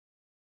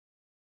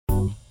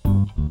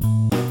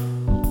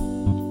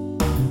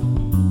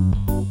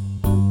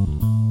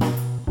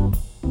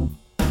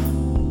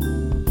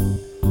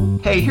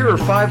Hey, here are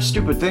 5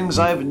 stupid things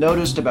I've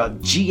noticed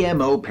about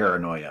GMO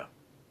paranoia.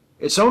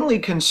 It's only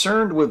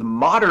concerned with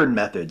modern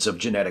methods of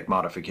genetic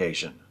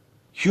modification.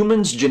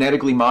 Humans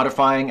genetically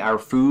modifying our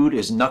food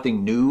is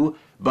nothing new,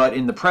 but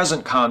in the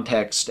present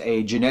context,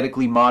 a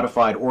genetically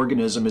modified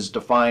organism is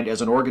defined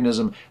as an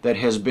organism that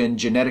has been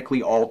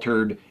genetically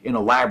altered in a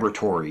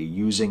laboratory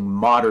using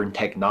modern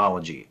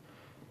technology.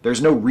 There's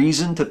no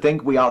reason to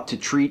think we ought to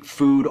treat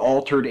food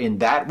altered in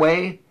that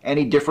way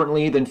any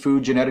differently than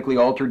food genetically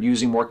altered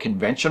using more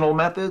conventional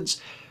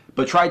methods.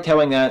 But try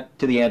telling that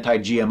to the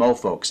anti-GMO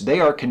folks.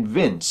 They are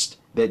convinced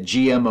that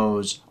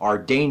GMOs are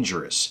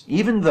dangerous,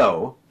 even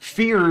though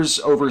fears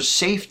over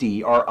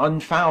safety are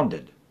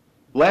unfounded.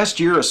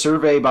 Last year, a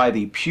survey by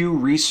the Pew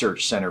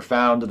Research Center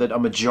found that a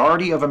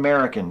majority of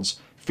Americans,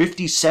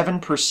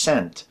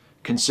 57%,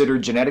 consider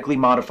genetically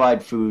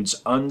modified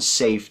foods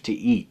unsafe to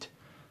eat.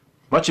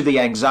 Much of the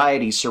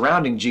anxiety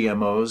surrounding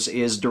GMOs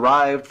is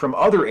derived from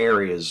other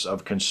areas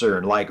of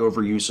concern, like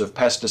overuse of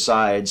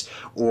pesticides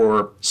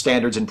or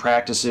standards and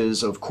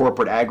practices of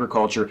corporate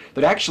agriculture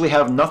that actually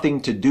have nothing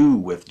to do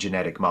with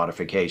genetic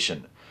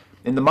modification.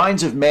 In the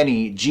minds of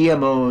many,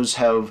 GMOs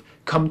have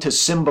come to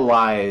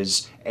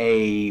symbolize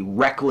a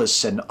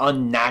reckless and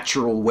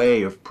unnatural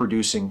way of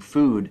producing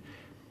food.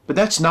 But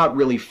that's not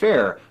really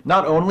fair.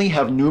 Not only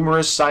have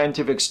numerous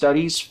scientific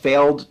studies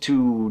failed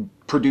to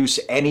produce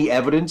any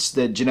evidence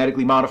that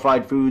genetically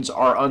modified foods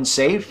are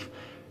unsafe,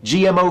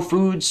 GMO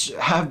foods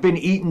have been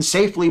eaten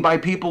safely by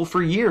people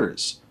for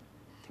years.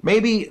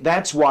 Maybe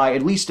that's why,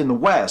 at least in the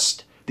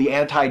West, the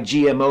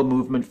anti-GMO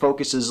movement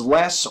focuses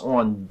less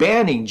on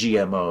banning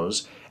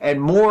GMOs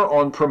and more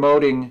on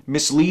promoting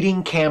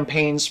misleading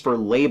campaigns for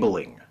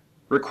labeling.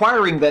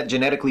 Requiring that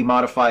genetically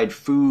modified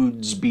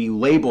foods be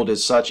labeled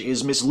as such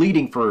is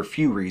misleading for a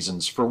few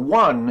reasons. For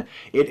one,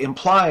 it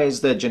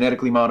implies that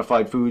genetically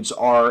modified foods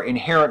are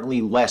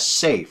inherently less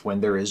safe when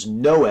there is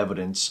no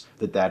evidence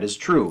that that is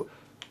true.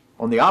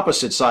 On the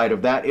opposite side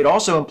of that, it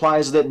also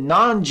implies that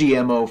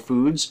non-GMO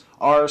foods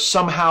are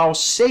somehow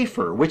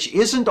safer, which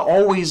isn't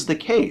always the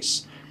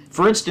case.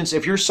 For instance,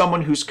 if you're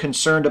someone who's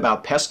concerned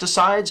about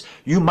pesticides,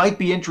 you might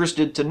be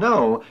interested to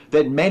know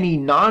that many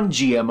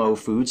non-GMO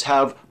foods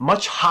have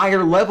much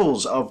higher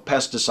levels of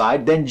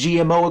pesticide than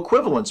GMO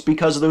equivalents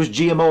because those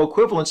GMO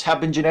equivalents have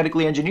been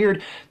genetically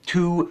engineered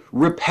to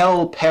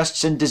repel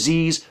pests and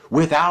disease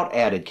without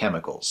added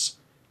chemicals.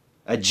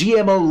 A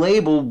GMO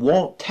label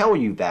won't tell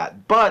you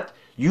that, but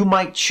you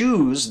might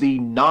choose the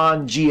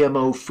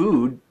non-GMO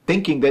food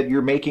thinking that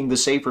you're making the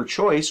safer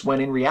choice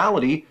when in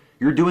reality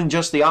you're doing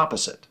just the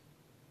opposite.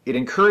 It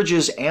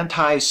encourages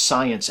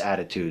anti-science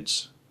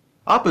attitudes.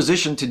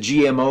 Opposition to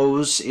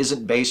GMOs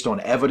isn't based on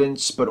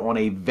evidence, but on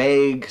a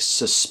vague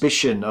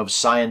suspicion of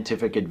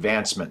scientific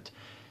advancement.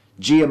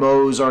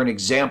 GMOs are an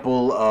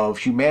example of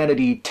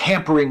humanity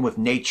tampering with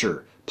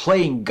nature,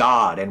 playing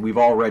God, and we've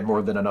all read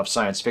more than enough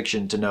science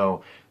fiction to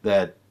know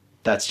that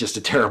that's just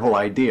a terrible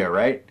idea,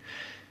 right?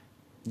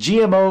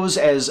 GMOs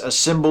as a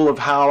symbol of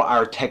how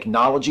our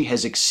technology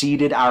has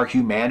exceeded our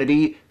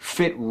humanity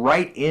fit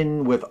right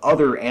in with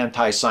other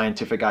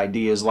anti-scientific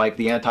ideas like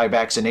the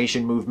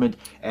anti-vaccination movement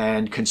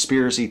and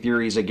conspiracy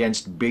theories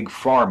against big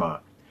pharma.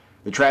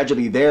 The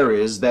tragedy there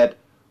is that,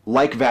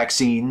 like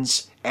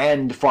vaccines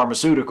and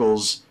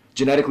pharmaceuticals,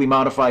 genetically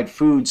modified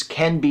foods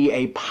can be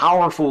a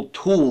powerful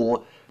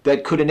tool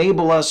that could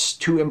enable us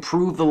to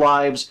improve the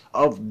lives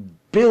of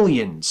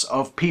billions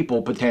of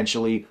people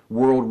potentially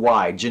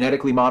worldwide.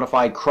 Genetically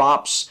modified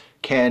crops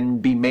can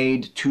be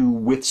made to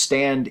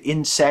withstand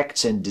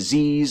insects and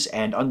disease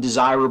and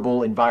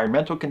undesirable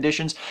environmental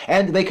conditions,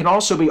 and they can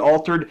also be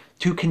altered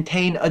to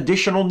contain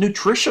additional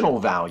nutritional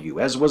value,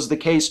 as was the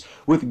case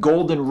with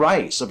golden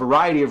rice, a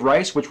variety of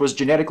rice which was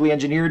genetically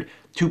engineered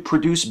to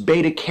produce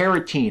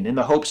beta-carotene in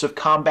the hopes of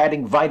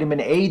combating vitamin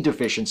A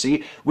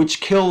deficiency, which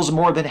kills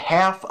more than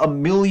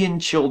 500,000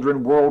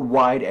 children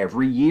worldwide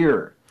every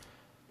year.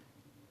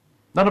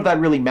 None of that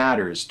really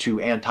matters to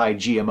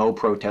anti-GMO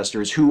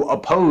protesters who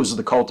oppose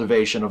the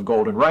cultivation of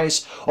golden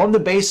rice on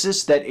the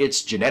basis that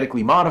it's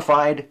genetically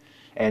modified,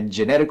 and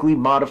genetically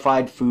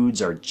modified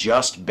foods are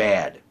just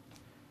bad.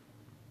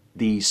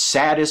 The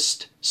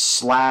saddest /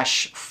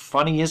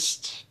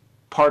 funniest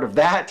part of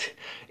that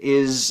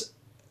is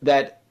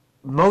that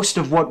most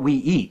of what we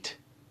eat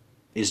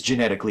is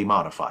genetically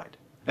modified.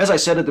 As I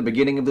said at the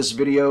beginning of this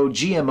video,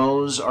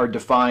 GMOs are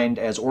defined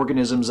as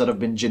organisms that have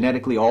been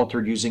genetically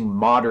altered using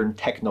modern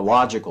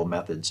technological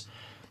methods.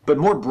 But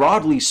more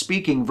broadly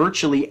speaking,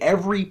 virtually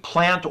every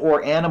plant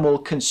or animal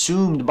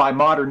consumed by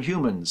modern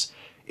humans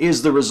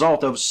is the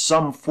result of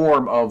some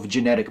form of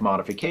genetic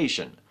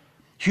modification.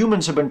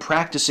 Humans have been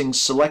practicing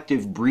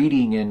selective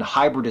breeding and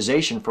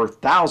hybridization for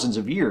thousands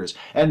of years,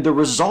 and the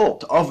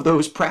result of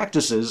those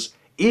practices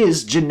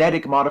is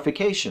genetic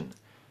modification.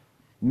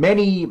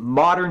 Many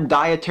modern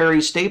dietary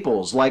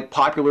staples, like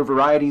popular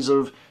varieties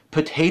of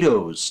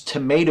potatoes,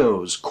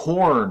 tomatoes,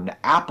 corn,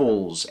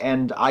 apples,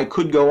 and I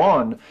could go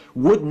on,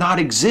 would not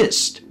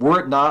exist were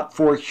it not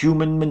for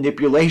human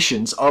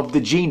manipulations of the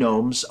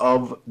genomes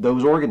of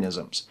those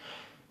organisms.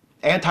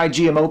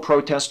 Anti-GMO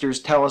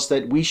protesters tell us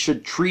that we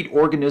should treat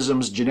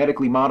organisms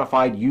genetically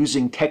modified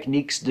using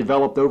techniques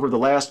developed over the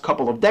last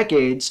couple of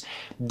decades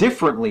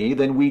differently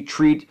than we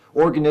treat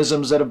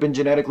organisms that have been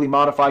genetically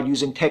modified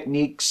using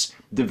techniques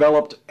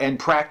developed and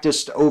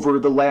practiced over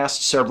the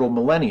last several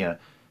millennia.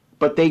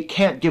 But they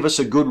can't give us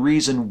a good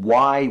reason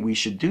why we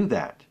should do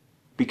that,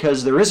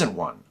 because there isn't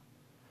one.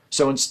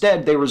 So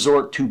instead, they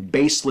resort to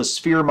baseless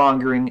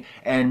fear-mongering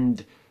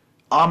and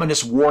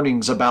ominous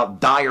warnings about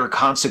dire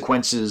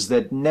consequences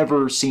that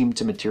never seem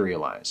to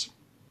materialize.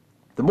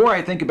 The more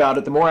I think about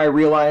it, the more I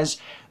realize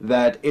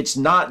that it's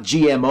not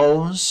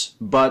GMOs,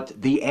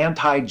 but the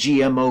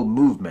anti-GMO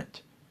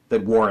movement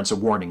that warrants a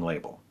warning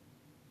label.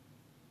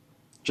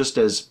 Just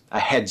as a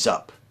heads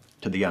up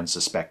to the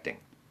unsuspecting.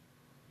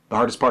 The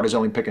hardest part is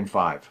only picking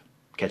 5.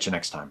 Catch you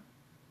next time.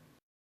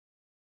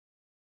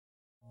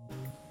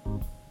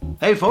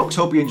 Hey folks,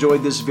 hope you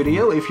enjoyed this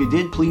video. If you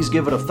did, please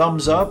give it a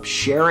thumbs up,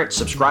 share it,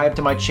 subscribe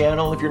to my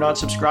channel if you're not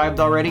subscribed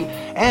already,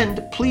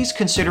 and please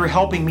consider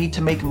helping me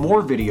to make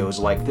more videos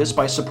like this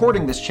by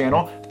supporting this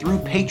channel through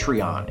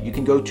Patreon. You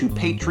can go to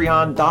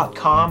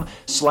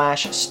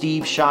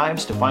patreon.com/Steve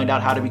Shives to find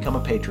out how to become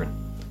a patron.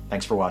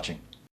 Thanks for watching.